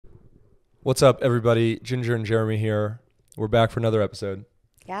What's up, everybody? Jinger and Jeremy here. We're back for another episode.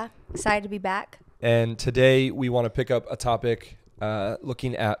 Yeah, excited to be back. And today we want to pick up a topic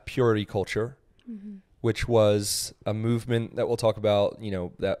looking at purity culture, which was a movement that we'll talk about,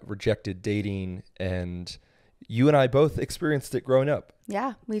 that rejected dating. And you and I both experienced it growing up.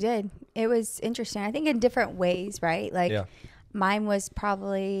 Yeah, we did. It was interesting. I think in different ways, right? Mine was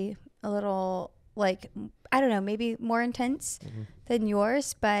probably a little I don't know, maybe more intense than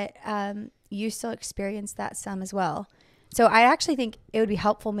yours, but you still experienced that some as well. So I actually think it would be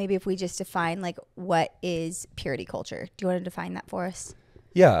helpful maybe if we just define what is purity culture. Do you want to define that for us?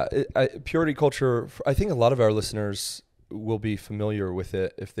 Yeah, purity culture, I think a lot of our listeners will be familiar with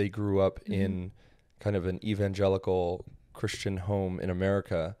it if they grew up in kind of an evangelical Christian home in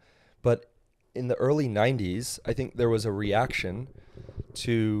America. But in the early 90s, I think there was a reaction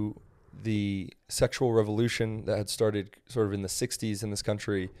to the sexual revolution that had started sort of in the 60s in this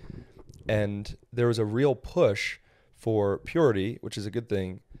country. And there was a real push for purity, which is a good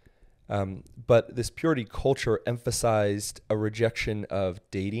thing. But this purity culture emphasized a rejection of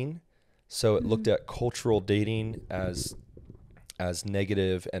dating. So it looked at cultural dating as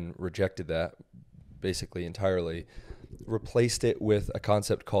negative and rejected that basically entirely. Replaced it with a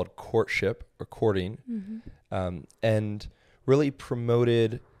concept called courtship or courting, and really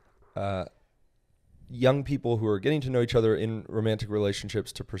promoted young people who are getting to know each other in romantic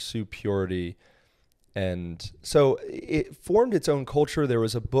relationships to pursue purity. And so it formed its own culture. There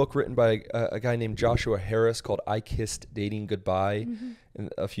was a book written by a guy named Joshua Harris called I Kissed Dating Goodbye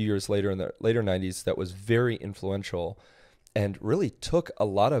a few years later in the later 90s that was very influential and really took a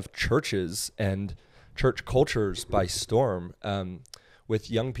lot of churches and church cultures by storm,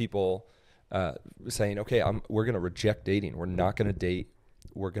 with young people saying, okay, we're going to reject dating. We're not going to date.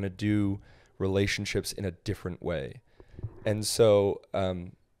 We're going to do relationships in a different way. And so, a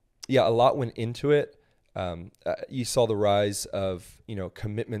lot went into it. You saw the rise of,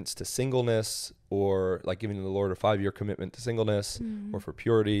 commitments to singleness, or like giving the Lord a 5-year commitment to singleness or for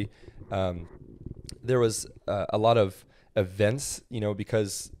purity. There was a lot of events,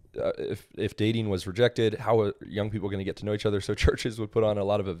 because if dating was rejected, how are young people going to get to know each other? So churches would put on a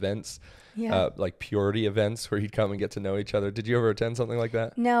lot of events, like purity events where you'd come and get to know each other. Did you ever attend something like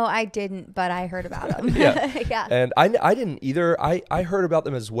that? No, I didn't, but I heard about them. Yeah. And I didn't either. I heard about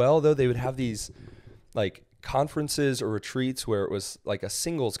them as well, though. They would have these like conferences or retreats where it was like a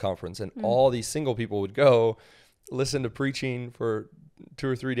singles conference, and all these single people would go listen to preaching for 2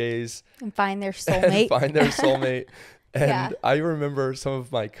 or 3 days and find their soulmate. And I remember some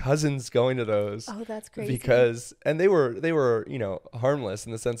of my cousins going to those. Oh, that's crazy. And they were, harmless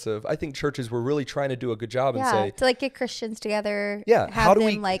in the sense of, I think churches were really trying to do a good job and say, to get Christians together, how do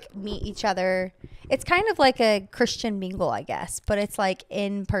them meet each other. It's kind of like a Christian mingle, I guess, but it's like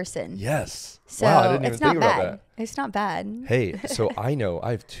in person. Yes. So wow, I didn't even it's think not about bad. that. It's not bad. Hey, so I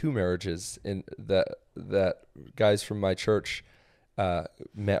have 2 marriages in that guys from my church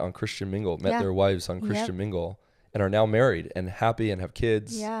met on Christian Mingle, met their wives on Christian Mingle, and are now married and happy and have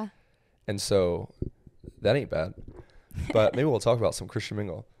kids. Yeah. And so that ain't bad. But maybe we'll talk about some Christian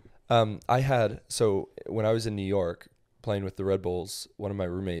Mingle. When I was in New York playing with the Red Bulls, one of my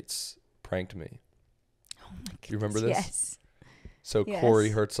roommates pranked me. Oh my goodness. Do you remember this? Yes. So yes.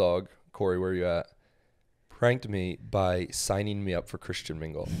 Corey Herzog, where are you at? Pranked me by signing me up for Christian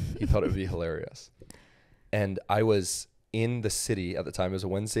Mingle. He thought it would be hilarious. And I was in the city at the time. It was a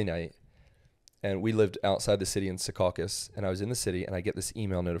Wednesday night. And we lived outside the city in Secaucus, and I was in the city, and I get this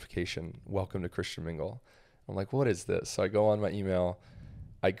email notification, welcome to Christian Mingle. I'm like, what is this? So I go on my email,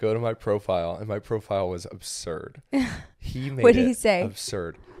 I go to my profile, and my profile was absurd. He made what did he say?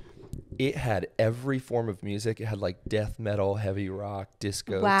 Absurd. It had every form of music. It had like death metal, heavy rock,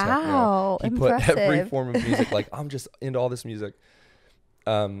 disco, wow, techno. He impressive. put every form of music. Like, I'm just into all this music.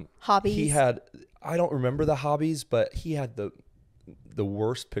 Hobbies. He had, I don't remember the hobbies, but he had the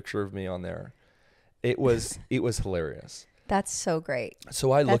worst picture of me on there. It was hilarious. That's so great.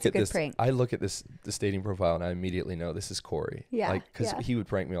 So I look at this dating profile, and I immediately know this is Corey. Yeah. Because he would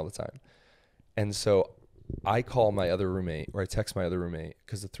prank me all the time. And so I call my other roommate, or I text my other roommate,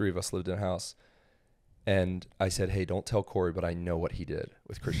 because the 3 of us lived in a house. And I said, hey, don't tell Corey, but I know what he did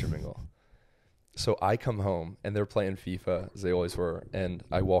with Christian Mingle. So I come home, and they're playing FIFA, as they always were. And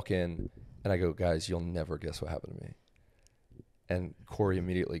I walk in, and I go, guys, you'll never guess what happened to me. And Corey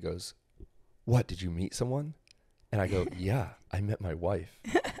immediately goes, what, did you meet someone? And I go, yeah, I met my wife.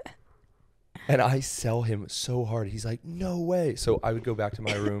 And I sell him so hard. He's like, no way. So I would go back to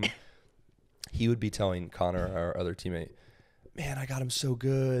my room. He would be telling Connor, our other teammate, man, I got him so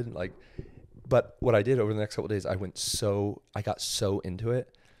good. But what I did over the next couple of days, I got so into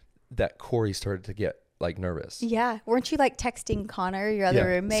it that Corey started to get like nervous. Yeah. Weren't you like texting Connor, your other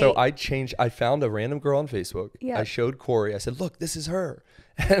roommate? So I found a random girl on Facebook. Yeah. I showed Corey. I said, look, this is her.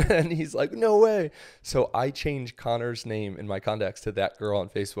 And he's like, no way. So I changed Connor's name in my contacts to that girl on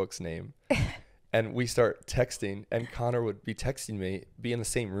Facebook's name. And we start texting, and Connor would be texting me, be in the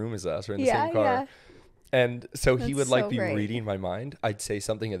same room as us or in the same car. Yeah. And so he would like be reading my mind. I'd say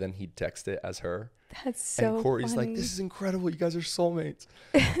something and then he'd text it as her. That's so And Corey's funny. like, this is incredible. You guys are soulmates.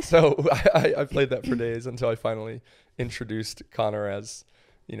 So I played that for days until I finally introduced Connor as,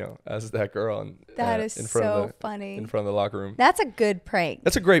 as that girl. And, that is so funny. In front of the locker room. That's a good prank.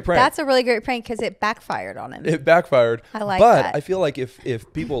 That's a great prank. That's a really great prank because it backfired on him. It backfired. I like that. But I feel like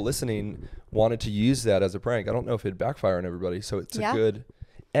if people listening wanted to use that as a prank, I don't know if it'd backfire on everybody. So it's a good,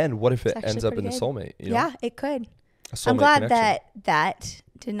 and what if it ends up in a soulmate? Yeah, it could. I'm glad that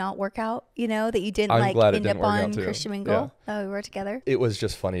did not work out, that you didn't end up on Christian Mingle. Yeah. Oh, we were together. It was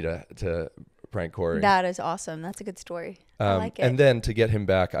just funny to prank Corey. That is awesome. That's a good story. I like it. And then to get him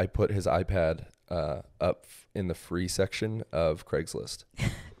back, I put his iPad up in the free section of Craigslist.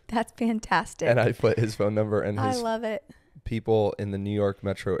 That's fantastic. And I put his phone number and I love it. People in the New York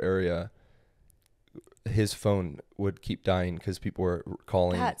metro area, his phone would keep dying because people were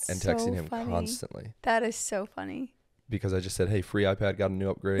calling and texting him constantly. That is so funny. Because I just said, hey, free iPad, got a new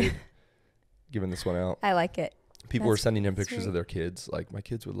upgrade, giving this one out. I like it. People were sending him pictures of their kids. Like, my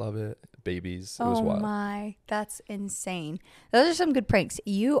kids would love it. Babies. It was wild. Oh, my. That's insane. Those are some good pranks.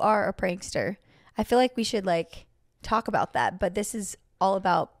 You are a prankster. I feel like we should, talk about that. But this is all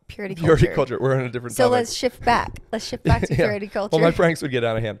about purity culture. Purity culture. We're on a different topic. So let's shift back. Let's shift back to purity culture. Well, my pranks would get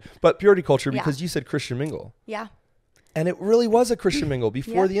out of hand. But purity culture, because you said Christian Mingle. Yeah. And it really was a Christian Mingle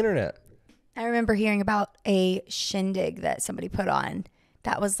before the internet. I remember hearing about a shindig that somebody put on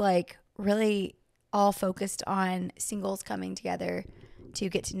that was really all focused on singles coming together to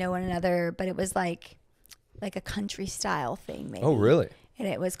get to know one another, but it was like a country style thing maybe. Oh, really? And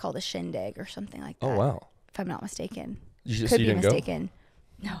it was called a shindig or something like that. Oh, wow. If I'm not mistaken. Could be mistaken.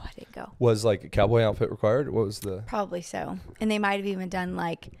 Go? No, I didn't go. Was a cowboy outfit required? What was the? Probably so. And they might have even done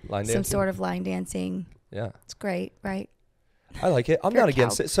some sort of line dancing. Yeah. It's great, right? I like it. I'm not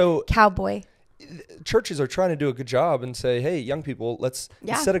against it. So cowboy. Churches are trying to do a good job and say, hey, young people, let's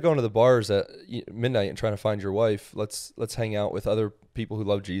instead of going to the bars at midnight and trying to find your wife, let's hang out with other people who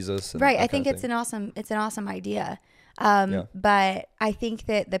love Jesus. Right. I think it's an awesome idea. But I think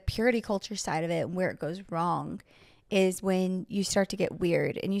that the purity culture side of it and where it goes wrong is when you start to get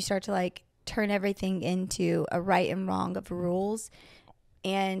weird and you start to turn everything into a right and wrong of rules.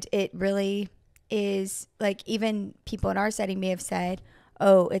 And it really is even people in our setting may have said,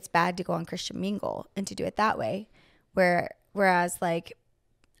 oh, it's bad to go on Christian Mingle and to do it that way. Whereas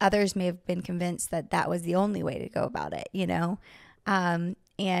others may have been convinced that was the only way to go about it, and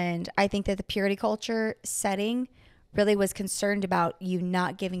I think that the purity culture setting really was concerned about you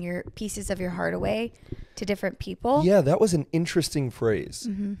not giving your pieces of your heart away to different people. Yeah, that was an interesting phrase.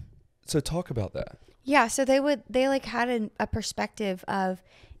 Mm-hmm. So talk about that. Yeah, so they had a perspective of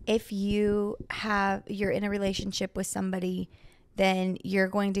if you're in a relationship with somebody, then you're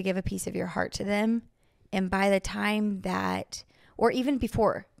going to give a piece of your heart to them. And by the time that, or even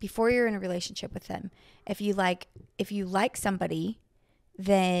before you're in a relationship with them, if you like somebody,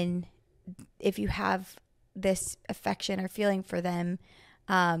 then if you have this affection or feeling for them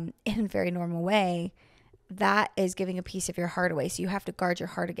in a very normal way, that is giving a piece of your heart away. So you have to guard your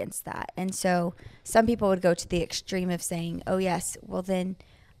heart against that. And so some people would go to the extreme of saying, oh yes, well then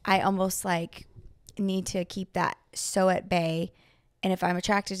I almost need to keep that so at bay. And if I'm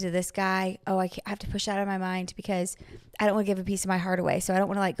attracted to this guy, I have to push that out of my mind because I don't want to give a piece of my heart away. So I don't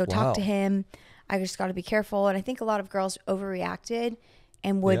want to go talk to him. I just got to be careful. And I think a lot of girls overreacted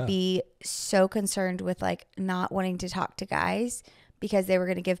and would be so concerned with not wanting to talk to guys because they were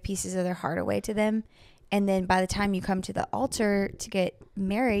going to give pieces of their heart away to them. And then by the time you come to the altar to get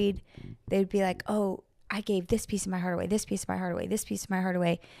married, they would be like, oh, I gave this piece of my heart away, this piece of my heart away, this piece of my heart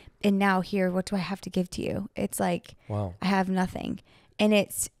away. And now here, what do I have to give to you? It's wow. I have nothing. And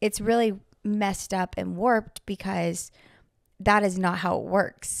it's really messed up and warped because that is not how it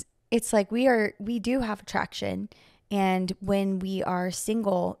works. It's we do have attraction. And when we are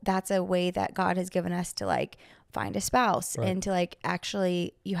single, that's a way that God has given us to find a spouse and to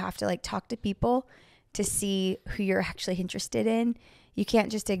actually, you have to talk to people to see who you're actually interested in. You can't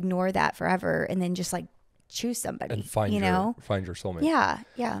just ignore that forever and then just choose somebody and find your soulmate.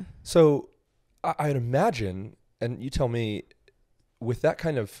 Yeah. So I'd imagine, and you tell me, with that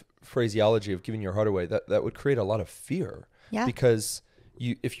kind of phraseology of giving your heart away, that would create a lot of fear. Yeah. Because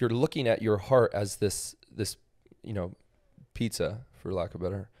if you're looking at your heart as this pizza, for lack of a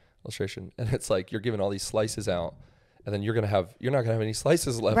better illustration. And it's like, you're giving all these slices out, and then you're not going to have any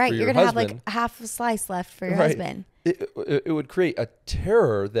slices left right, for your you're gonna husband. have like half a slice left for your Right. husband. It would create a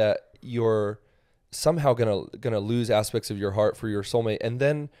terror that you're somehow gonna lose aspects of your heart for your soulmate. And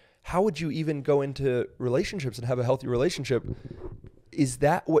then how would you even go into relationships and have a healthy relationship? Is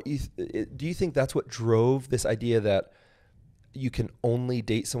that what do you think that's what drove this idea that you can only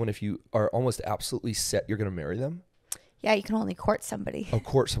date someone if you are almost absolutely set you're going to marry them? Yeah, you can only court somebody. Oh,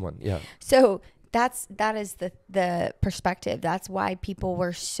 court someone. Yeah. So that is the perspective. That's why people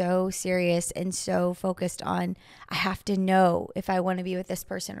were so serious and so focused on, I have to know if I want to be with this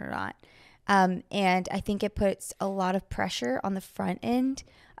person or not. And I think it puts a lot of pressure on the front end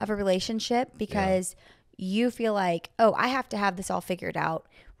of a relationship, because you feel like, oh, I have to have this all figured out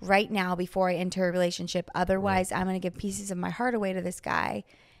right now before I enter a relationship. Otherwise, I'm going to give pieces of my heart away to this guy,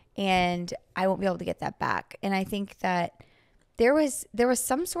 and I won't be able to get that back. And I think that there was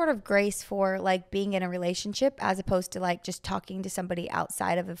some sort of grace for like being in a relationship as opposed to like just talking to somebody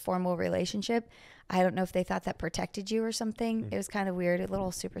outside of a formal relationship. I don't know if they thought that protected you or something. It was kind of weird, a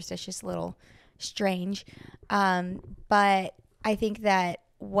little superstitious, a little strange. But I think that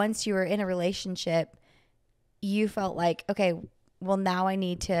once you were in a relationship, you felt like, okay, well, now I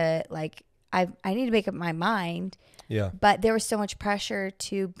need to like, I need to make up my mind. Yeah. But there was so much pressure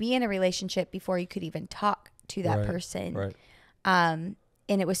to be in a relationship before you could even talk to that person. Right. And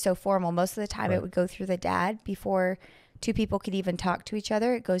it was so formal. Most of the time it would go through the dad before two people could even talk to each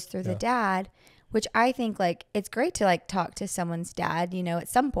other. It goes through the dad, which I think like it's great to like talk to someone's dad, you know, at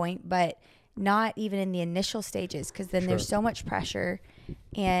some point, but not even in the initial stages, because then there's so much pressure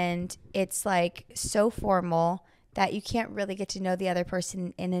and it's like so formal that you can't really get to know the other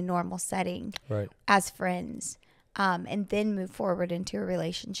person in a normal setting as friends, and then move forward into a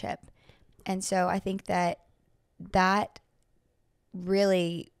relationship. And so I think that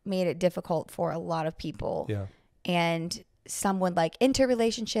really made it difficult for a lot of people. Yeah. And some would like enter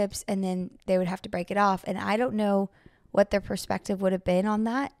relationships and then they would have to break it off. And I don't know what their perspective would have been on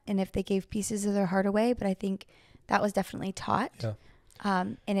that and if they gave pieces of their heart away, but I think that was definitely taught. Yeah.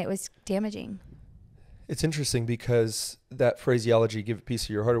 And it was damaging. It's interesting because that phraseology, give a piece of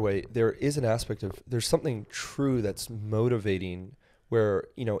your heart away, there is an aspect of, there's something true that's motivating where,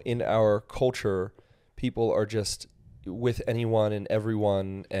 you know, in our culture, people are just with anyone and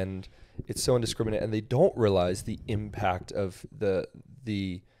everyone, and it's so indiscriminate, and they don't realize the impact of the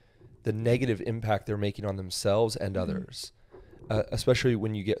negative impact they're making on themselves and others, especially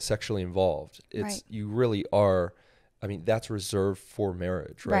when you get sexually involved. It's you really are, I mean, that's reserved for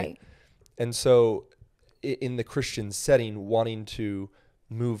marriage, right? And so in the Christian setting, wanting to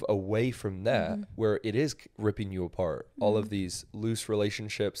move away from that, where it is ripping you apart, all of these loose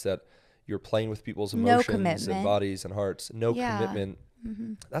relationships that you're playing with people's emotions and bodies and hearts, commitment.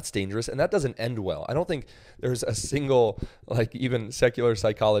 That's dangerous. And that doesn't end well. I don't think there's a single, like even secular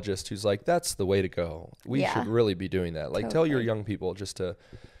psychologist who's like, that's the way to go. We should really be doing that. Like tell your young people just to,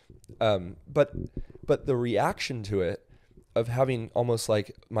 but the reaction to it of having almost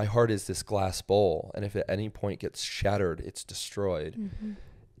like my heart is this glass bowl, and if at any point gets shattered, it's destroyed.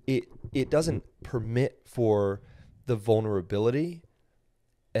 It doesn't permit for the vulnerability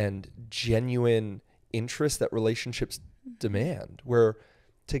and genuine interest that relationships demand, where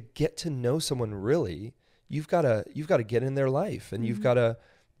to get to know someone really, you've got to get in their life, and you've got to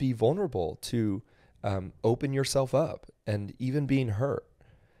be vulnerable to open yourself up, and even being hurt.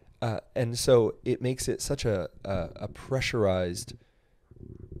 And so it makes it such a pressurized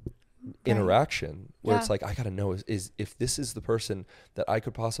interaction where it's like, I got to know is if this is the person that I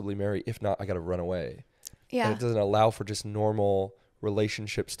could possibly marry. If not, I got to run away. Yeah. And it doesn't allow for just normal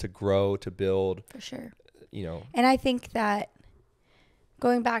relationships to grow, to build. For sure. You know. And I think that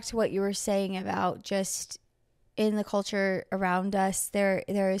going back to what you were saying about just in the culture around us, there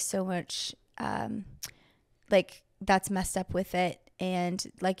is so much like that's messed up with it.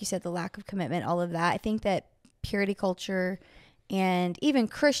 And like you said, the lack of commitment, all of that. I think that purity culture and even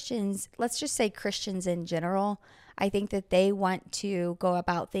Christians, let's just say Christians in general, I think that they want to go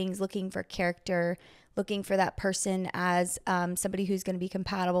about things looking for character, looking for that person as somebody who's going to be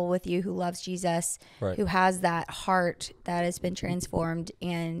compatible with you, who loves Jesus, who has that heart that has been transformed,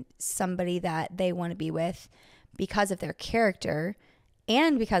 and somebody that they want to be with because of their character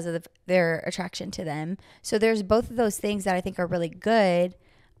and because of their attraction to them. So there's both of those things that I think are really good,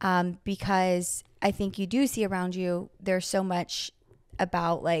 because I think you do see around you, there's so much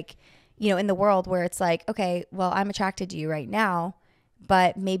about like, you know, in the world where it's like, okay, well, I'm attracted to you right now,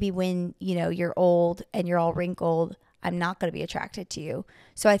 but maybe when, you know, you're old and you're all wrinkled, I'm not going to be attracted to you.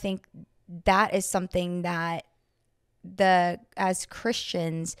 So I think that is something that as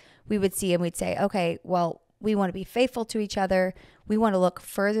Christians, we would see and we'd say, okay, well, we want to be faithful to each other. We want to look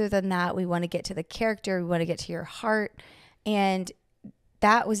further than that. We want to get to the character. We want to get to your heart. And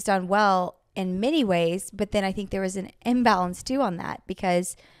that was done well in many ways. But then I think there was an imbalance too on that,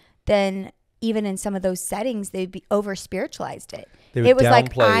 because then even in some of those settings, they'd be over spiritualized it. It was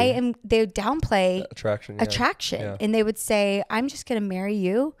like, they would downplay attraction. Yeah. And they would say, I'm just going to marry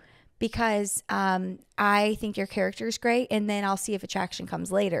you because I think your character is great. And then I'll see if attraction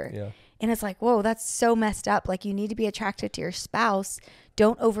comes later. Yeah. And it's like, whoa, that's so messed up. Like, you need to be attracted to your spouse.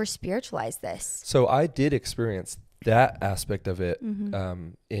 Don't over spiritualize this. So I did experience that aspect of it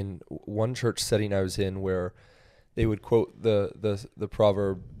in one church setting I was in, where they would quote the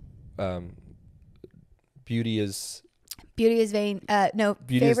proverb, beauty is vain.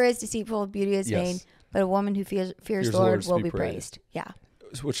 Favor is deceitful, beauty is vain, but a woman who fears the Lord will be praised. Yeah.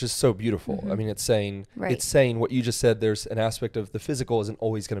 Which is so beautiful. I mean, it's saying what you just said. There's an aspect of the physical isn't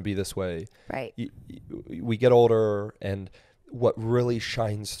always going to be this way. Right. We get older, and what really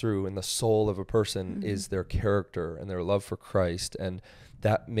shines through in the soul of a person is their character and their love for Christ. And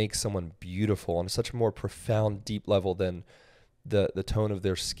that makes someone beautiful on such a more profound, deep level than the tone of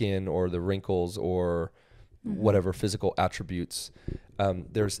their skin or the wrinkles or whatever physical attributes.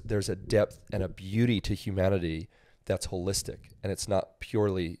 There's a depth and a beauty to humanity that's holistic, and it's not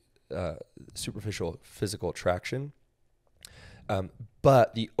purely superficial physical attraction.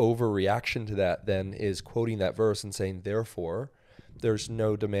 But the overreaction to that then is quoting that verse and saying, therefore, there's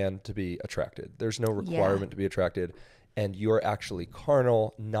no demand to be attracted. There's no requirement to be attracted. And you're actually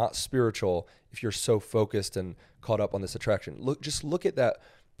carnal, not spiritual, if you're so focused and caught up on this attraction. Look at that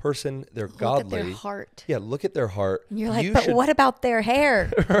person. They're godly. Look at their heart. Yeah, look at their heart. And you're like, what about their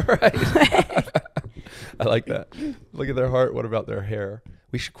hair? Right. I like that. Look at their heart. What about their hair?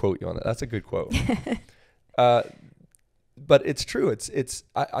 We should quote you on that. That's a good quote. But it's true.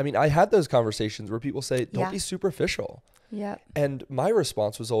 I mean, I had those conversations where people say, don't be superficial. Yeah. And my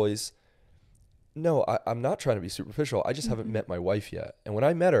response was always, no, I'm not trying to be superficial. I just haven't met my wife yet. And when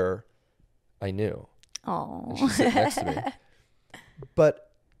I met her, I knew. Oh. And she's sitting next to me.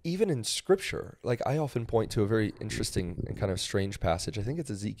 But even in scripture, like, I often point to a very interesting and kind of strange passage. I think it's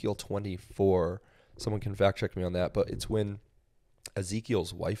Ezekiel 24. Someone can fact check me on that. But it's when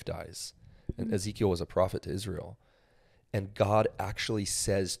Ezekiel's wife dies. And Ezekiel was a prophet to Israel. And God actually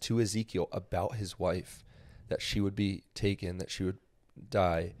says to Ezekiel about his wife that she would be taken, that she would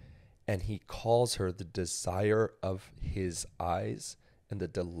die. And he calls her the desire of his eyes and the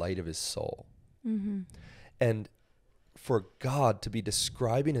delight of his soul. And for God to be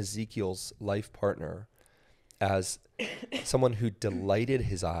describing Ezekiel's life partner as someone who delighted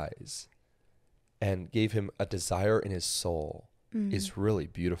his eyes and gave him a desire in his soul is really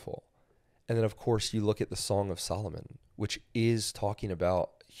beautiful. And then, of course, you look at the Song of Solomon, which is talking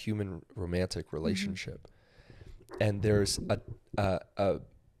about human romantic relationship. And there's a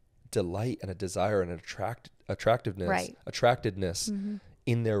delight and a desire and an attractiveness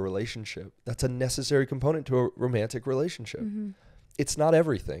in their relationship. That's a necessary component to a romantic relationship. It's not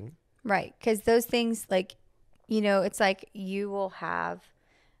everything. Right. Because those things, like, it's like you will have,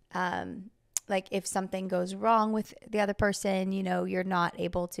 like, if something goes wrong with the other person, you're not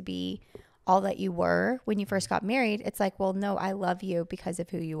able to be all that you were when you first got married. It's like, well, no, I love you because of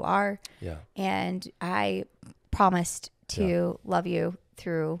who you are. Yeah. And I promised to love you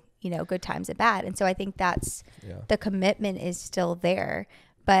through, good times and bad. And so I think that's the commitment is still there,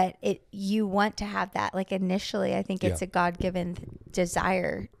 but you want to have that, like, initially, I think it's a God-given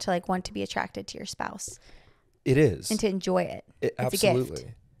desire to, like, want to be attracted to your spouse. It is. And to enjoy it. Absolutely. A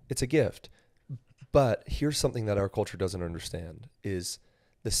gift. It's a gift. But here's something that our culture doesn't understand is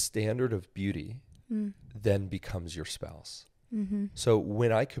the standard of beauty then becomes your spouse. So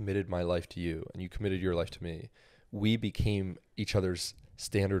when I committed my life to you and you committed your life to me, we became each other's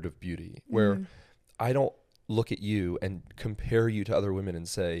standard of beauty, where I don't look at you and compare you to other women and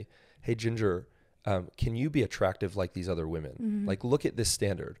say, hey, Ginger, can you be attractive like these other women? Like, look at this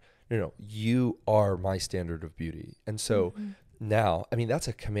standard. No, you are my standard of beauty. And so now, I mean, that's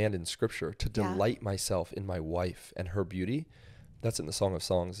a command in scripture to delight myself in my wife and her beauty. That's in the Song of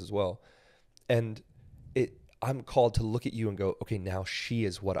Songs as well. And I'm called to look at you and go, okay, now she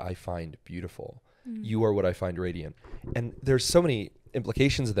is what I find beautiful. You are what I find radiant. And there's so many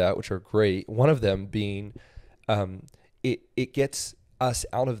implications of that, which are great. One of them being, it gets us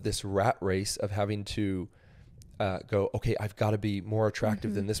out of this rat race of having to go, okay, I've got to be more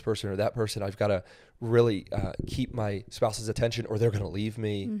attractive than this person or that person. I've got to really keep my spouse's attention or they're going to leave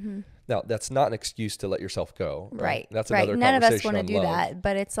me. Now, that's not an excuse to let yourself go. Right. That's another conversation. None of us want to do that,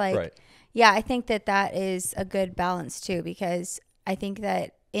 but it's like, Yeah, I think that is a good balance too, because I think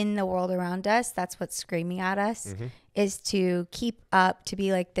that in the world around us, that's what's screaming at us is to keep up, to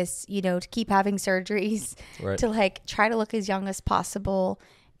be like this, to keep having surgeries, right, to like try to look as young as possible.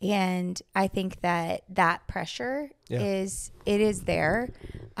 And I think that pressure is there.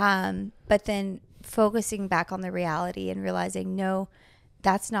 But then focusing back on the reality and realizing, no,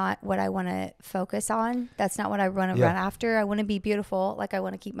 that's not what I want to focus on. That's not what I want to run after. I want to be beautiful. Like, I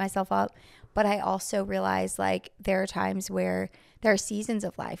want to keep myself up. But I also realize, like, there are times where there are seasons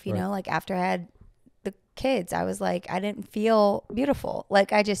of life, you know, like after I had the kids, I was like, I didn't feel beautiful.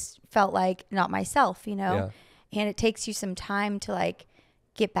 Like, I just felt like not myself, and it takes you some time to like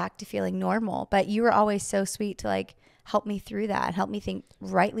get back to feeling normal. But you were always so sweet to like help me through that, help me think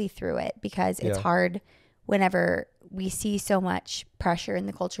rightly through it, because it's hard whenever we see so much pressure in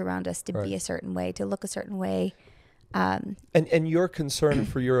the culture around us to be a certain way, to look a certain way. And your concern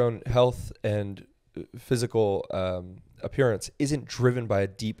for your own health and physical appearance isn't driven by a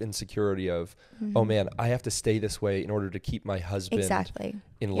deep insecurity of, oh man, I have to stay this way in order to keep my husband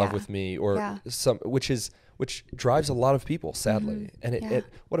in love with me, or which drives a lot of people, sadly. And it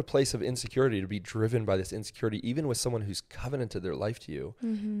what a place of insecurity to be driven by this insecurity, even with someone who's covenanted their life to you,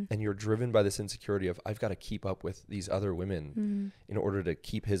 and you're driven by this insecurity of, I've got to keep up with these other women in order to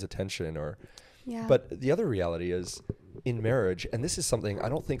keep his attention. But the other reality is, in marriage, and this is something I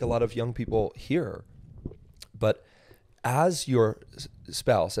don't think a lot of young people hear, but as your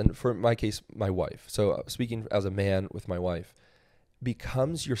spouse, and for my case, my wife, so speaking as a man with my wife,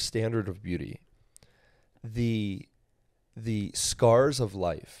 becomes your standard of beauty, the scars of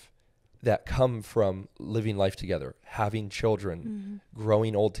life that come from living life together, having children,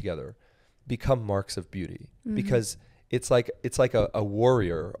 growing old together, become marks of beauty, because it's like a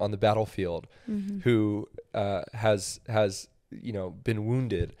warrior on the battlefield who has been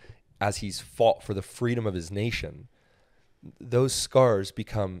wounded as he's fought for the freedom of his nation. Those scars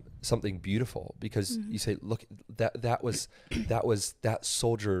become something beautiful, because you say, look, that was that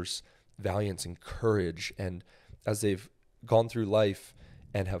soldier's valiance and courage, and as they've gone through life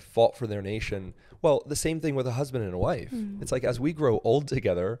and have fought for their nation. Well, the same thing with a husband and a wife. It's like, as we grow old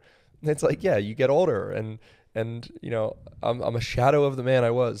together, it's like, you get older, and I'm a shadow of the man I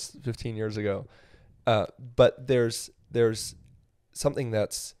was 15 years ago, but there's something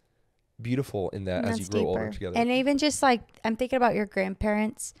that's beautiful in that, as you grow older together. And even just like, I'm thinking about your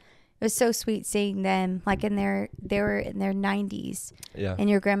grandparents. It was so sweet seeing them, like they were in their 90s, and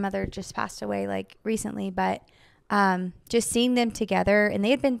your grandmother just passed away like recently, but just seeing them together, and they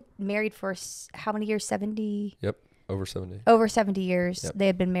had been married for how many years? 70? Yep. Over 70 years. They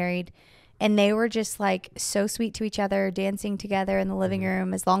had been married, and they were just like so sweet to each other, dancing together in the living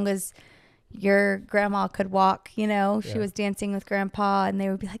room. As long as your grandma could walk, she was dancing with grandpa, and they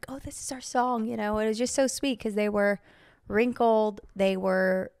would be like, oh, this is our song. It was just so sweet, because they were wrinkled. They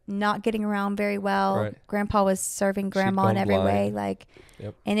were not getting around very well. Right. Grandpa was serving grandma in every way.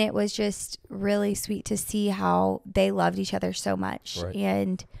 And it was just really sweet to see how they loved each other so much. Right.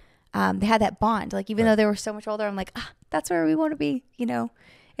 And they had that bond. Like, even though they were so much older, I'm like, that's where we want to be.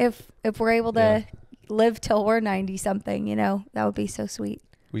 If we're able to live till we're 90 something, that would be so sweet.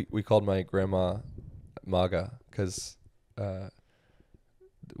 We called my grandma Maga, because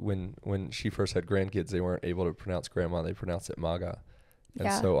when she first had grandkids, they weren't able to pronounce grandma. They pronounced it Maga.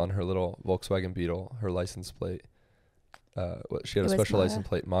 And so on her little Volkswagen Beetle, her license plate, she had a special license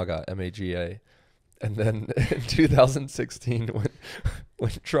plate, Maga, M-A-G-A. And then in 2016,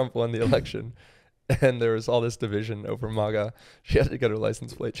 when Trump won the election, and there was all this division over MAGA, she had to get her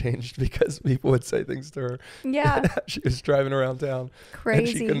license plate changed because people would say things to her. Yeah. She was driving around town. Crazy. And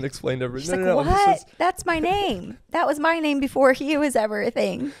she couldn't explain to everybody. She's like, what? That's my name. That was my name before he was ever a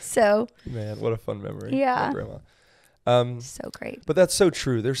thing. So. Man, what a fun memory. Yeah. Grandma. So great. But that's so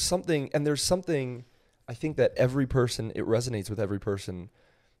true. There's something, I think that every person, it resonates with every person,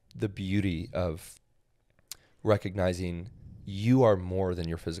 the beauty of recognizing you are more than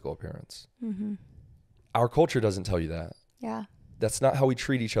your physical appearance. Mm-hmm. Our culture doesn't tell you that. Yeah. That's not how we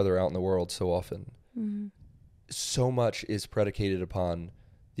treat each other out in the world so often. Mm-hmm. So much is predicated upon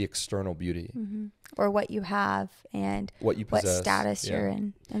the external beauty. Mm-hmm. Or what you have and what you possess, what status you're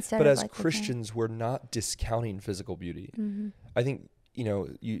in. But as Christians, we're not discounting physical beauty. Mm-hmm. I think,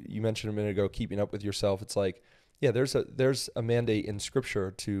 you mentioned a minute ago, keeping up with yourself. It's like, there's a mandate in Scripture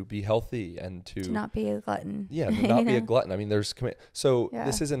to be healthy and to not be a glutton. Yeah, to not be a glutton. I mean, there's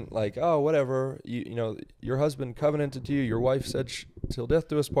this isn't like, oh, whatever. Your husband covenanted to you. Your wife said till death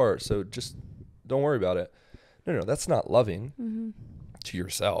do us part. So just don't worry about it. No, that's not loving to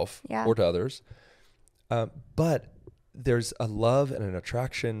yourself or to others. But there's a love and an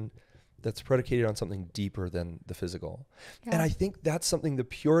attraction that's predicated on something deeper than the physical. Yeah. And I think that's something the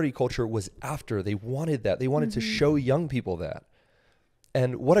purity culture was after. They wanted that. They wanted to show young people that.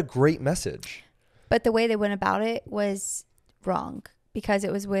 And what a great message. But the way they went about it was wrong, because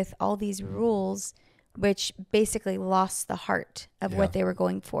it was with all these rules, which basically lost the heart of what they were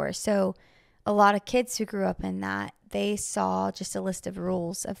going for. So a lot of kids who grew up in that, they saw just a list of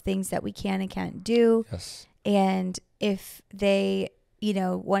rules of things that we can and can't do. Yes. And if they,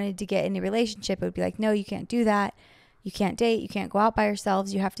 wanted to get in a relationship, it would be like, no, you can't do that. You can't date. You can't go out by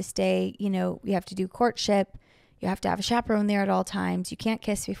yourselves. You have to stay, you have to do courtship. You have to have a chaperone there at all times. You can't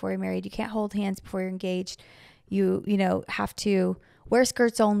kiss before you're married. You can't hold hands before you're engaged. You have to wear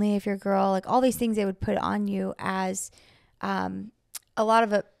skirts only if you're a girl. Like all these things they would put on you as a lot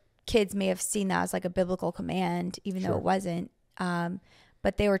of kids may have seen that as like a biblical command, even though it wasn't.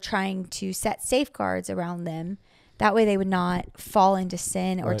 But they were trying to set safeguards around them. That way they would not fall into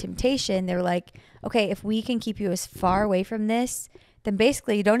sin or temptation. They were like, okay, if we can keep you as far away from this, then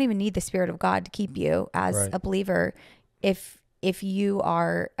basically you don't even need the Spirit of God to keep you as a believer. If you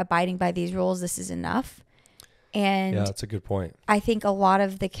are abiding by these rules, this is enough. And yeah, that's a good point. I think a lot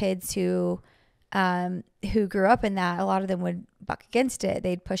of the kids who grew up in that, a lot of them would buck against it.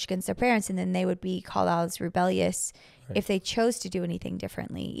 They'd push against their parents, and then they would be called out as rebellious if they chose to do anything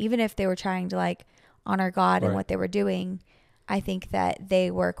differently. Even if they were trying to like honor God and what they were doing, I think that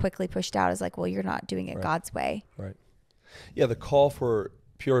they were quickly pushed out as like, well, you're not doing it God's way. Right. Yeah, the call for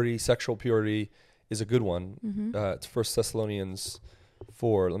purity, sexual purity, is a good one. It's 1 Thessalonians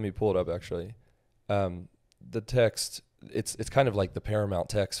 4. Let me pull it up, actually. The text, it's kind of like the paramount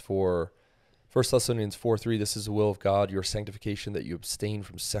text for 1 Thessalonians 4:3. This is the will of God, your sanctification, that you abstain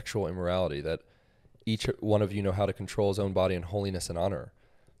from sexual immorality, that each one of you know how to control his own body in holiness and honor,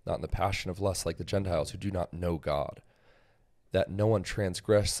 not in the passion of lust like the Gentiles who do not know God, that no one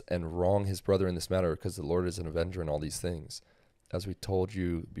transgress and wrong his brother in this matter, because the Lord is an avenger in all these things, as we told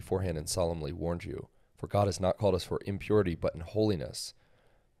you beforehand and solemnly warned you. For God has not called us for impurity, but in holiness.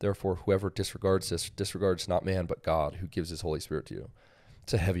 Therefore, whoever disregards this disregards not man, but God, who gives his Holy Spirit to you.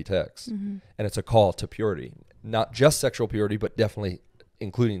 It's a heavy text, and it's a call to purity, not just sexual purity, but definitely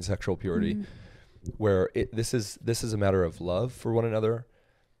including sexual purity, where this is a matter of love for one another,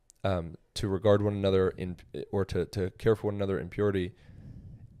 to regard one another or to care for one another in purity.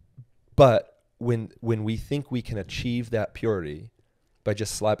 But when we think we can achieve that purity by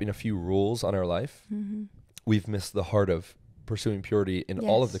just slapping a few rules on our life, we've missed the heart of pursuing purity in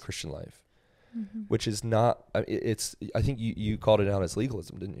all of the Christian life, which is not, I think you called it out as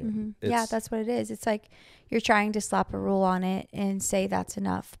legalism, didn't you? Yeah, that's what it is. It's like you're trying to slap a rule on it and say that's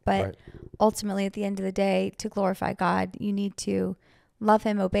enough. But ultimately, at the end of the day, to glorify God, you need to love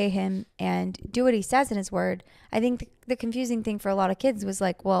him, obey him, and do what he says in his word. I think the confusing thing for a lot of kids was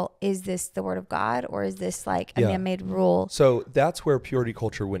like, well, is this the word of God, or is this like a man-made rule? So that's where purity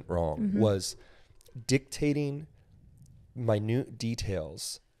culture went wrong, was dictating minute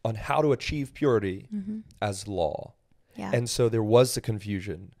details on how to achieve purity as law. Yeah. And so there was the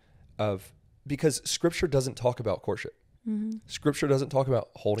confusion of, because scripture doesn't talk about courtship. Scripture doesn't talk about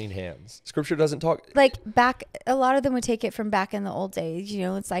holding hands. Scripture doesn't talk like back. A lot of them would take it from back in the old days.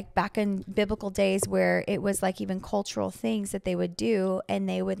 It's like back in biblical days where it was like even cultural things that they would do, and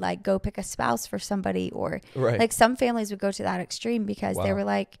they would like go pick a spouse for somebody, or like some families would go to that extreme because they were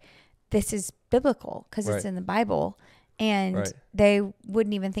like, this is biblical because it's in the Bible. And they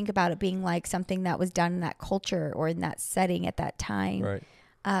wouldn't even think about it being like something that was done in that culture or in that setting at that time. Right.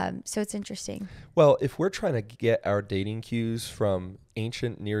 So it's interesting. Well, if we're trying to get our dating cues from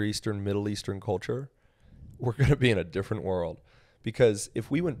ancient Near Eastern, Middle Eastern culture, we're going to be in a different world. Because if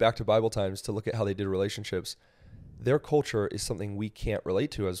we went back to Bible times to look at how they did relationships, their culture is something we can't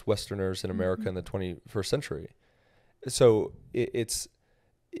relate to as Westerners in America in the 21st century. So it's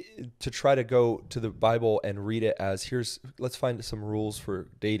to try to go to the Bible and read it as, let's find some rules for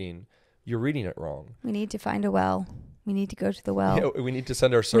dating. You're reading it wrong. We need to find a well. We need to go to the well. Yeah, we need to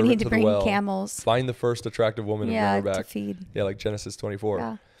send our servant to the well. We need to bring camels. Find the first attractive woman and bring her back. To feed. Yeah, like Genesis 24.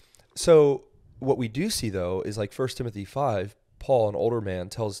 Yeah. So what we do see, though, is like 1 Timothy 5, Paul, an older man,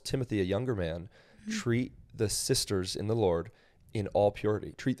 tells Timothy, a younger man, treat the sisters in the Lord in all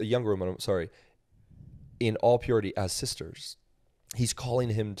purity. Treat the younger woman, in all purity as sisters. He's calling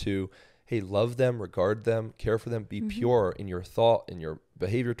him to, hey, love them, regard them, care for them, be pure in your thought, in your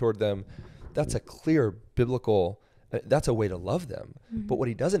behavior toward them. That's a clear biblical, that's a way to love them. But what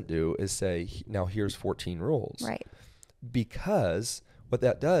he doesn't do is say, now here's 14 rules. Right. Because what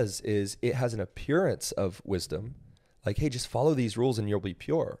that does is it has an appearance of wisdom, like, hey, just follow these rules and you'll be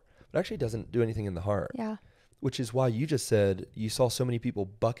pure. But actually doesn't do anything in the heart. Yeah. which is why you just said you saw so many people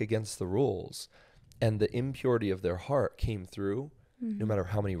buck against the rules, and the impurity of their heart came through no matter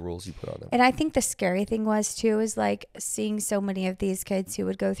how many rules you put on them. And I think the scary thing was too, is like seeing so many of these kids who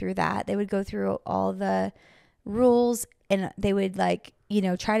would go through that. They would go through all the rules, and they would like, you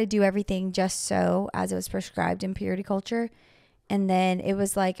know, try to do everything just so as it was prescribed in purity culture. And then it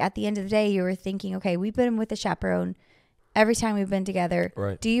was like, at the end of the day, you were thinking, okay, we've been with a chaperone every time we've been together.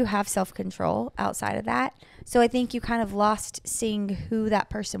 Right. Do you have self-control outside of that? So I think you kind of lost seeing who that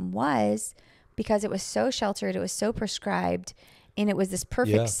person was, because it was so sheltered, it was so prescribed, and it was this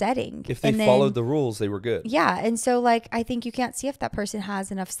perfect setting. If they followed the rules, they were good. Yeah. And so like, I think you can't see if that person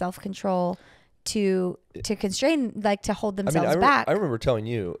has enough self-control to constrain, like to hold themselves back. I remember telling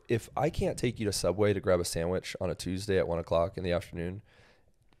you, if I can't take you to Subway to grab a sandwich on a Tuesday at 1:00 in the afternoon,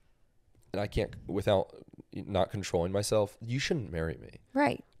 and I can't, without not controlling myself, you shouldn't marry me.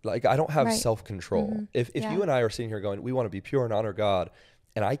 Right. Like, I don't have self-control. Mm-hmm. If you and I are sitting here going, we want to be pure and honor God,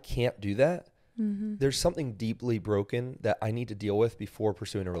 and I can't do that, there's something deeply broken that I need to deal with before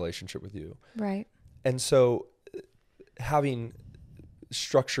pursuing a relationship with you. Right. And so having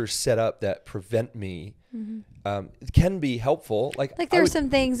structures set up that prevent me can be helpful. Like there are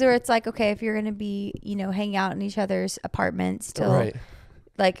some things where it's like, okay, if you're going to be, you know, hang out in each other's apartments till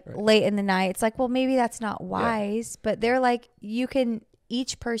late in the night, it's like, well, maybe that's not wise, but they're like, you can,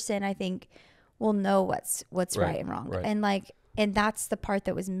 each person I think will know what's right and wrong. Right. And like, and that's the part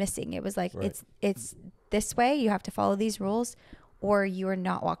that was missing. It was like, it's this way, you have to follow these rules, or you are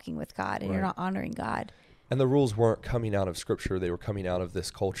not walking with God and you're not honoring God. And the rules weren't coming out of Scripture. They were coming out of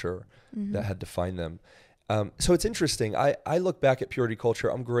this culture that had defined them. So it's interesting. I look back at purity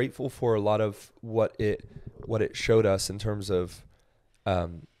culture. I'm grateful for a lot of what it showed us in terms of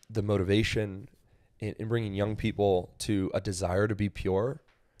the motivation in bringing young people to a desire to be pure.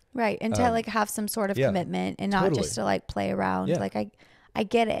 Right. And to like have some sort of commitment and not just to like play around. Yeah. Like I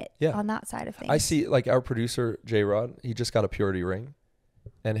get it on that side of things. I see, like, our producer, J-Rod, he just got a purity ring,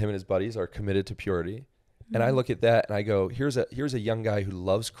 and him and his buddies are committed to purity. And I look at that and I go, here's a young guy who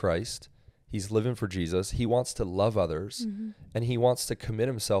loves Christ. He's living for Jesus. He wants to love others, and he wants to commit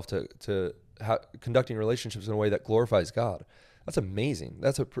himself to conducting relationships in a way that glorifies God. That's amazing.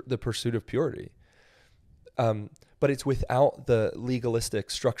 That's the pursuit of purity. But it's without the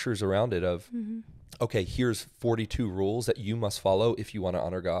legalistic structures around it of, okay, here's 42 rules that you must follow if you want to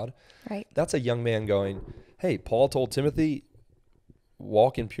honor God. Right. That's a young man going, hey, Paul told Timothy,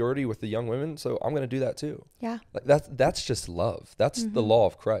 walk in purity with the young women, so I'm going to do that too. Yeah. Like that's just love. That's the law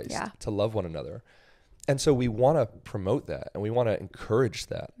of Christ, to love one another. And so we want to promote that, and we want to encourage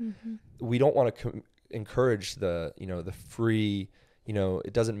that. We don't want to encourage the free,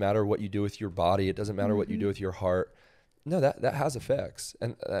 it doesn't matter what you do with your body. It doesn't matter what you do with your heart. No, that has effects.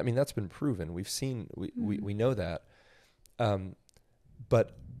 And I mean, that's been proven. We've seen, we know that.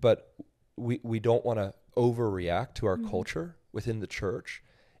 But we don't want to overreact to our culture within the church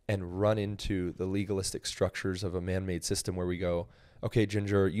and run into the legalistic structures of a man-made system where we go, okay,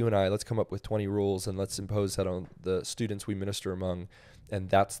 Ginger, you and I, let's come up with 20 rules and let's impose that on the students we minister among. And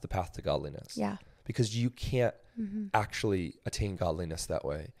that's the path to godliness. Yeah. Because you can't actually attain godliness that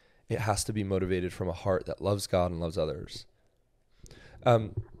way. It has to be motivated from a heart that loves God and loves others.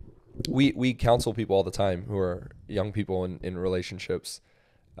 We counsel people all the time who are young people in relationships.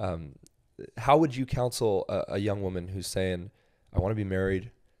 How would you counsel a young woman who's saying, I want to be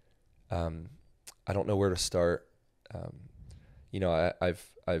married. I don't know where to start.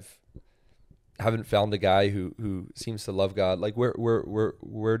 I've haven't found a guy who seems to love God. Like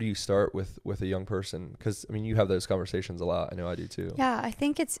where do you start with a young person? Because I mean, you have those conversations a lot. I know I do too. Yeah, I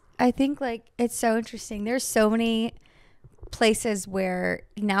think it's so interesting. There's so many places where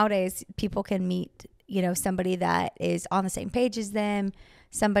nowadays people can meet, somebody that is on the same page as them,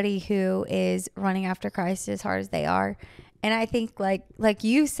 somebody who is running after Christ as hard as they are. And I think like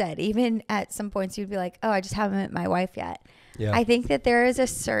you said, even at some points you'd be like, oh, I just haven't met my wife yet. Yeah. I think that there is a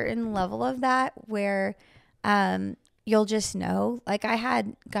certain level of that where you'll just know. Like I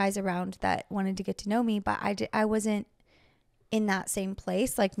had guys around that wanted to get to know me, but I wasn't in that same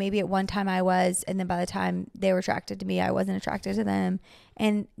place. Like maybe at one time I was, and then by the time they were attracted to me, I wasn't attracted to them.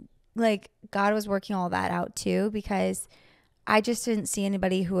 And like God was working all that out too, because I just didn't see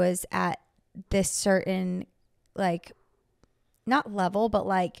anybody who was at this certain, like, not level, but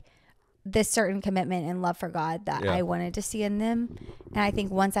like this certain commitment and love for God that I wanted to see in them. And I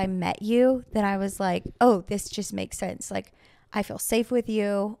think once I met you, then I was like, oh, this just makes sense. Like I feel safe with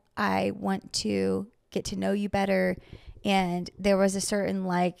you. I want to get to know you better. And there was a certain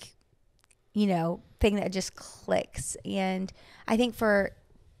thing that just clicks. And I think for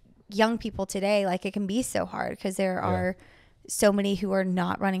young people today, like it can be so hard because there are so many who are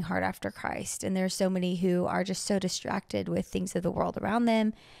not running hard after Christ. And there's so many who are just so distracted with things of the world around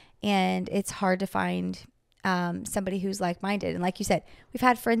them. And it's hard to find somebody who's like-minded. And like you said, we've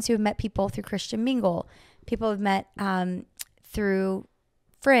had friends who have met people through Christian Mingle. People have met through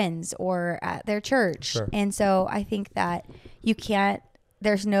friends or at their church. Sure. And so I think that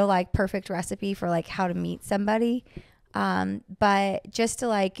there's no like perfect recipe for like how to meet somebody. But just to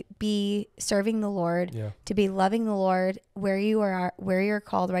like be serving the Lord, to be loving the Lord where you're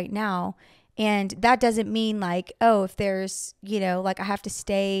called right now. And that doesn't mean like, oh, if there's, like I have to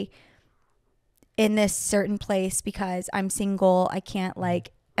stay in this certain place because I'm single. I can't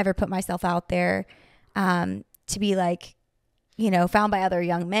like ever put myself out there, to be like, found by other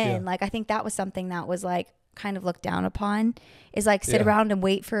young men. Like, I think that was something that was like kind of looked down upon, is like sit around and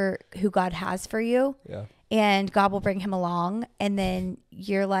wait for who God has for you. Yeah. And God will bring him along. And then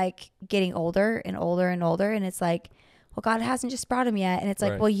you're like getting older and older and older. And it's like, well, God hasn't just brought him yet. And it's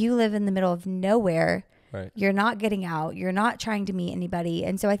like, well, you live in the middle of nowhere. Right. You're not getting out. You're not trying to meet anybody.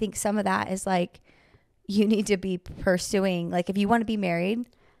 And so I think some of that is like, you need to be pursuing, like if you want to be married,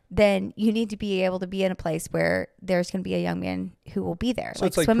 then you need to be able to be in a place where there's going to be a young man who will be there. So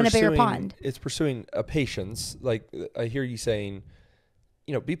like swim in a bigger pond. It's pursuing a patience. Like I hear you saying,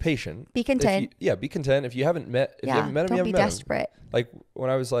 be patient. Be content. Be content. If you haven't met him, you haven't met him. Don't be desperate. Like when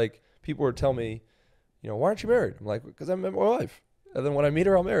I was like, people would tell me, why aren't you married? I'm like, because I met my wife. And then when I meet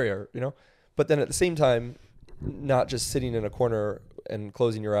her, I'll marry her, But then at the same time, not just sitting in a corner and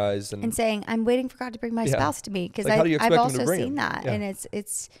closing your eyes and saying, I'm waiting for God to bring my spouse to me. Because like, I've also seen that. Yeah. And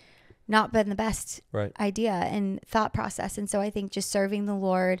it's not been the best idea and thought process. And so I think just serving the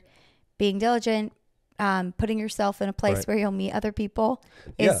Lord, being diligent, putting yourself in a place where you'll meet other people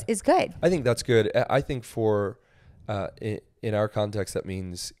is good. I think that's good. I think for, in our context, that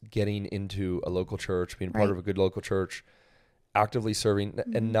means getting into a local church, being part of a good local church, actively serving,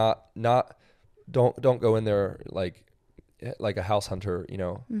 and don't go in there like a house hunter,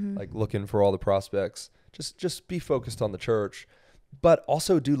 like looking for all the prospects. Just be focused on the church, but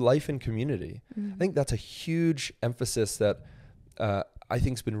also do life in community. I think that's a huge emphasis that I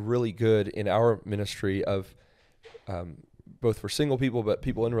think has been really good in our ministry of both for single people, but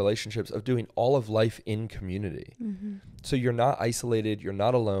people in relationships, of doing all of life in community. So you're not isolated, you're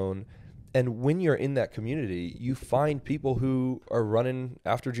not alone. And when you're in that community, you find people who are running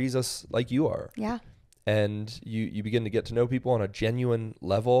after Jesus like you are. Yeah. And you begin to get to know people on a genuine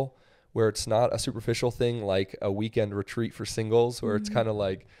level where it's not a superficial thing like a weekend retreat for singles where it's kind of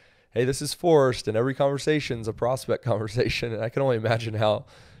like, hey, this is forced and every conversation's a prospect conversation. And I can only imagine how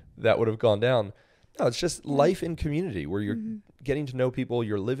that would have gone down. No, it's just life in community where you're getting to know people,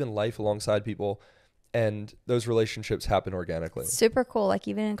 you're living life alongside people, and those relationships happen organically. Super cool. Like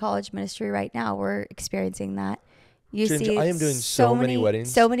even in college ministry right now, we're experiencing that. Ginger, I am doing so many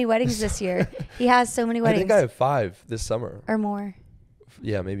weddings. So many weddings this year. He has so many weddings. I think I have 5 this summer. Or more.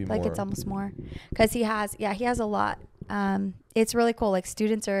 Yeah, maybe more. Like it's almost more. Because he has a lot. It's really cool. Like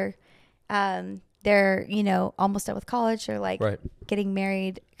students are, they're, almost done with college. They're like getting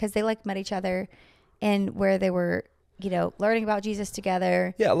married because they like met each other and where they were, learning about Jesus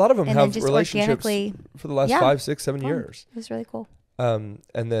together. Yeah, a lot of them have relationships for the last 5, 6, 7 years. It was really cool. And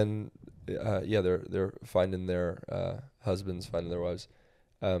then, they're finding their husbands, finding their wives.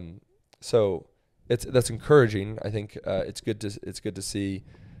 So that's encouraging. I think it's good to see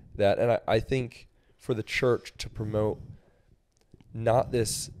that, and I think for the church to promote not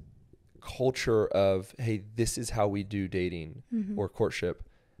this culture of, hey, this is how we do dating or courtship,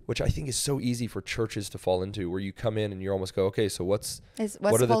 which I think is so easy for churches to fall into, where you come in and you almost go, okay, so what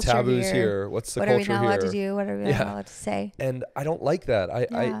are the taboos here? What's the culture here? What are we not allowed to do? What are we not allowed to say? And I don't like that.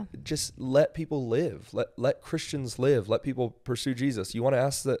 I just let people live. Let Christians live. Let people pursue Jesus. You want to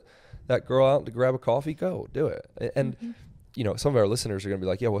ask that girl out to grab a coffee? Go do it. And some of our listeners are going to be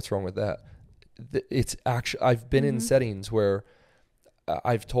like, yeah, what's wrong with that? It's actually, I've been in settings where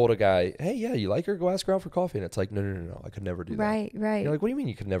I've told a guy, hey, yeah, you like her? Go ask her out for coffee. And it's like, no, I could never do that. Right. You're like, what do you mean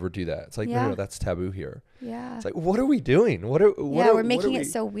you could never do that? It's like, no, that's taboo here. Yeah. It's like, what are we doing? We're making it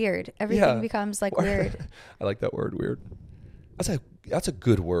so weird. Everything becomes like weird. I like that word, weird. That's a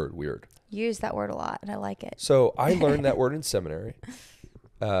good word, weird. You use that word a lot, and I like it. So I learned that word in seminary.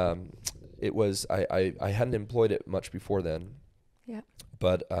 It was, I hadn't employed it much before then. Yeah.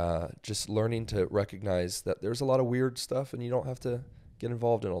 But just learning to recognize that there's a lot of weird stuff, and you don't have to get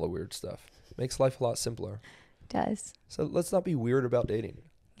involved in all the weird stuff. It makes life a lot simpler. It does. So let's not be weird about dating.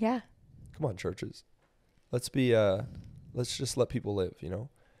 Yeah. Come on, churches. Let's just let people live,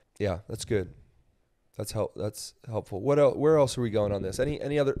 Yeah, that's good. That's helpful. Where else are we going on this?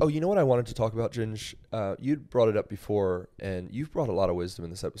 Any other? Oh, you know what I wanted to talk about, Ginge? You'd brought it up before, and you've brought a lot of wisdom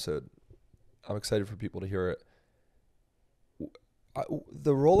in this episode. I'm excited for people to hear it.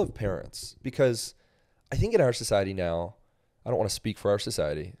 The role of parents, because I think in our society now, I don't want to speak for our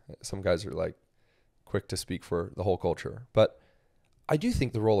society. Some guys are like quick to speak for the whole culture, but I do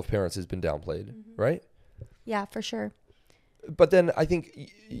think the role of parents has been downplayed, right? Yeah, for sure. But then I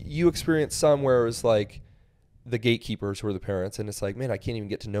think you experienced some where it was like the gatekeepers were the parents, and it's like, man, I can't even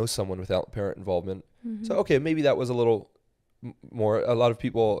get to know someone without parent involvement. So, okay, maybe that was a little more, a lot of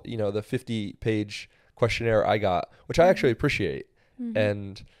people, the 50-page questionnaire I got, which I actually appreciate.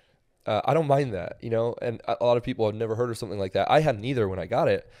 And I don't mind that, and a lot of people have never heard of something like that. I hadn't either when I got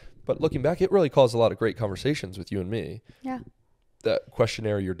it, but looking back, it really caused a lot of great conversations with you and me. Yeah. That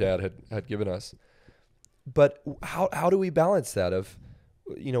questionnaire your dad had given us. But how do we balance that of,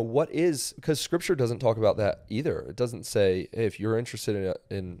 what is, because scripture doesn't talk about that either. It doesn't say, hey, if you're interested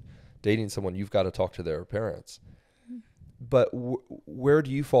in dating someone, you've got to talk to their parents. But where do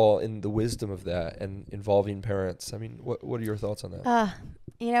you fall in the wisdom of that and involving parents? I mean, what are your thoughts on that?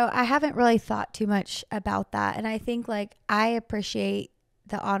 I haven't really thought too much about that. And I think I appreciate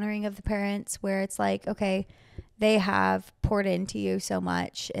the honoring of the parents where it's like, okay, they have poured into you so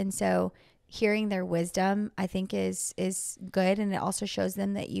much. And so hearing their wisdom, I think is good. And it also shows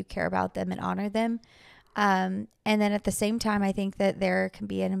them that you care about them and honor them. And then at the same time, I think that there can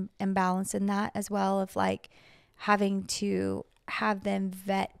be an imbalance in that as well of having to have them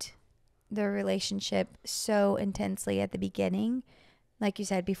vet their relationship so intensely at the beginning. Like you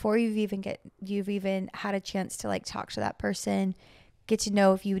said, before you've even had a chance to talk to that person, get to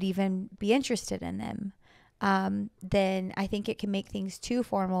know if you would even be interested in them. Then I think it can make things too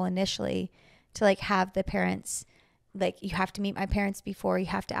formal initially to have the parents, you have to meet my parents before, you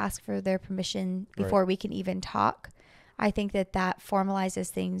have to ask for their permission before we can even talk. I think that formalizes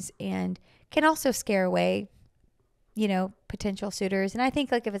things and can also scare away potential suitors. And I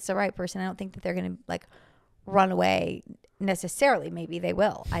think if it's the right person, I don't think that they're going to run away necessarily. Maybe they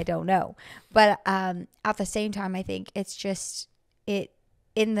will. I don't know. But at the same time, I think it's just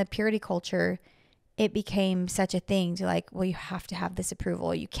in the purity culture, it became such a thing to well, you have to have this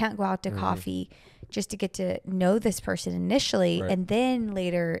approval. You can't go out to coffee just to get to know this person initially. And then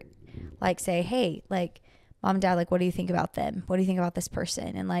later, say, hey, mom and dad, what do you think about them? What do you think about this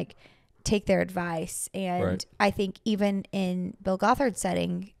person? And take their advice. And I think even in Bill Gothard's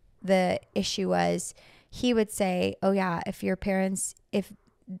setting, the issue was he would say, oh yeah, if your parents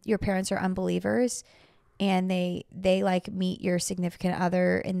are unbelievers and they meet your significant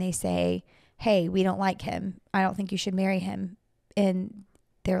other and they say, hey, we don't like him, I don't think you should marry him. And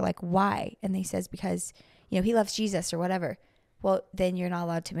they're like, why? And he says, because, he loves Jesus or whatever. Well, then you're not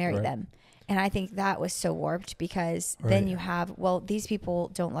allowed to marry them. And I think that was so warped because then you have, these people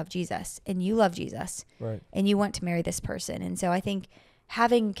don't love Jesus and you love Jesus and you want to marry this person. And so I think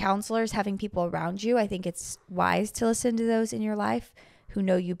having counselors, having people around you, I think it's wise to listen to those in your life who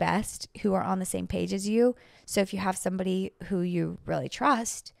know you best, who are on the same page as you. So if you have somebody who you really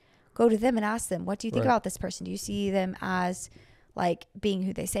trust, go to them and ask them, what do you think about this person? Do you see them as being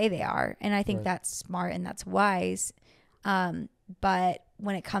who they say they are? And I think that's smart and that's wise. But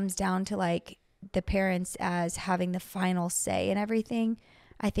when it comes down to the parents as having the final say in everything,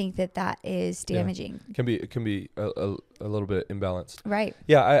 I think that is damaging. It can be a little bit imbalanced. Right.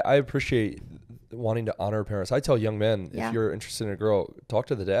 Yeah. I appreciate wanting to honor parents. I tell young men, if you're interested in a girl, talk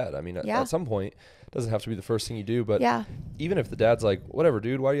to the dad. I mean, at some point, it doesn't have to be the first thing you do, but even if the dad's like, whatever,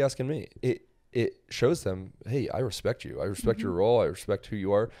 dude, why are you asking me? It shows them, hey, I respect you. I respect your role. I respect who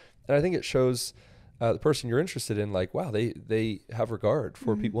you are. And I think it shows the person you're interested in, wow, they have regard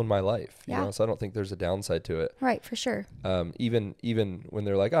for people in my life, you know? So I don't think there's a downside to it. Right. For sure. Even when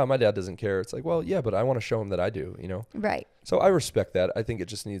they're like, oh, my dad doesn't care. It's like, well, yeah, but I want to show him that I do, Right. So I respect that. I think it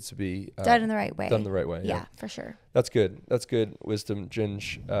just needs to be done in the right way. Done the right way. Yeah, for sure. That's good. That's good wisdom,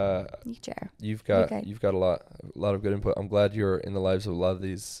 Ginge. You've got a lot of good input. I'm glad you're in the lives of a lot of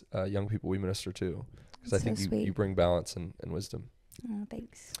these young people we minister to, because I think you bring balance and wisdom. Oh,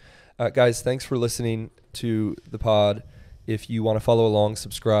 thanks. Guys, thanks for listening to the pod. If you want to follow along,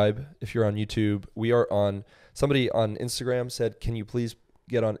 subscribe. If you're on YouTube, we are on. Somebody on Instagram said, "Can you please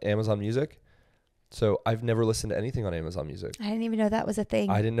get on Amazon Music?" So I've never listened to anything on Amazon Music. I didn't even know that was a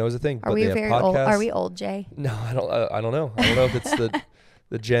thing. I didn't know it was a thing. Are we very old? Are we old, Jay? No, I don't know. I don't know if it's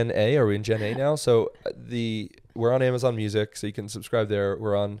the Gen A. Are we in Gen A now? So we're on Amazon Music, so you can subscribe there.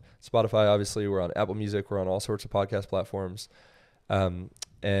 We're on Spotify, obviously. We're on Apple Music. We're on all sorts of podcast platforms.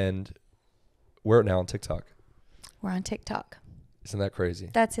 And we're now on TikTok. We're on TikTok. Isn't that crazy?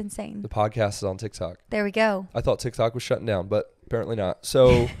 That's insane. The podcast is on TikTok. There we go. I thought TikTok was shutting down, but apparently not.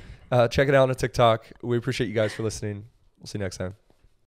 So check it out on TikTok. We appreciate you guys for listening. We'll see you next time.